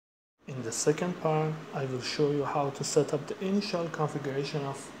In the second part, I will show you how to set up the initial configuration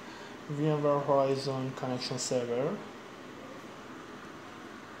of VMware Horizon Connection Server.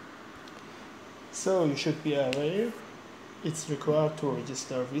 So you should be aware it's required to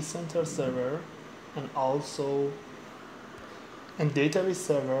register vCenter server and also a database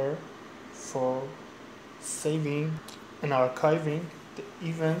server for saving and archiving the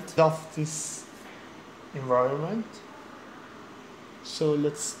event of this environment. So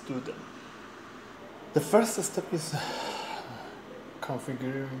let's do them. The first step is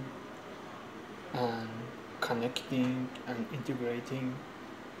configuring and connecting and integrating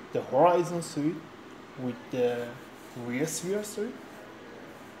the Horizon suite with the VSphere suite.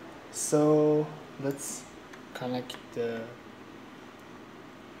 So let's connect the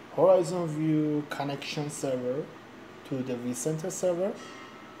Horizon View connection server to the vCenter server.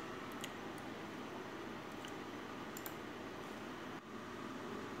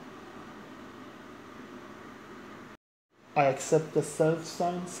 I accept the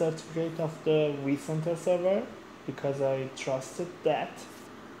self-signed certificate of the vCenter server because I trusted that,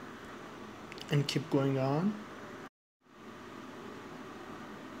 and keep going on.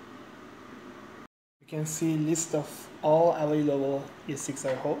 You can see list of all available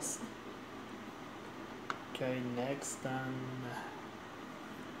E6i hosts. Okay, next, and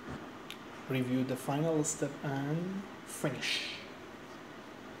review the final step and finish.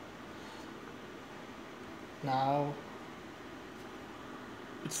 Now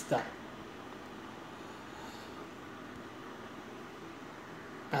it's done.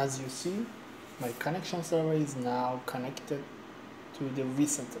 As you see, my connection server is now connected to the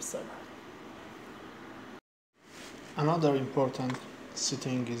vCenter server. Another important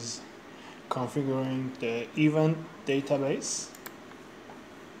setting is configuring the event database.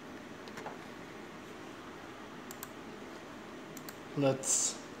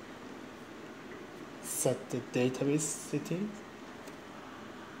 Let's set the database setting.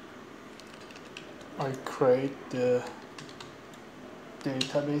 I create the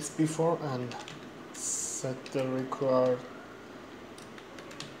database before and set the required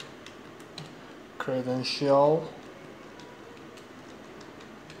credential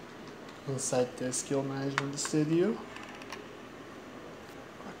inside the SQL Management Studio.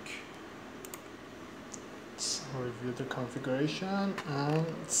 Okay. Let's review the configuration and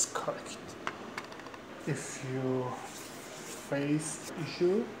it's correct. If you face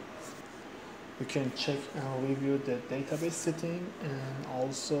issue, you can check and review the database setting and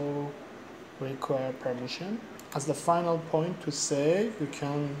also require permission. As the final point to say, you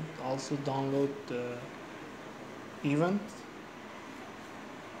can also download the event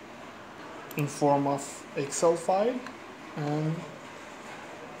in form of Excel file and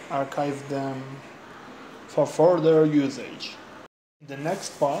archive them for further usage. In the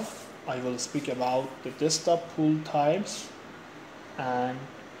next part, I will speak about the desktop pool types and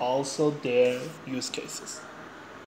also their use cases.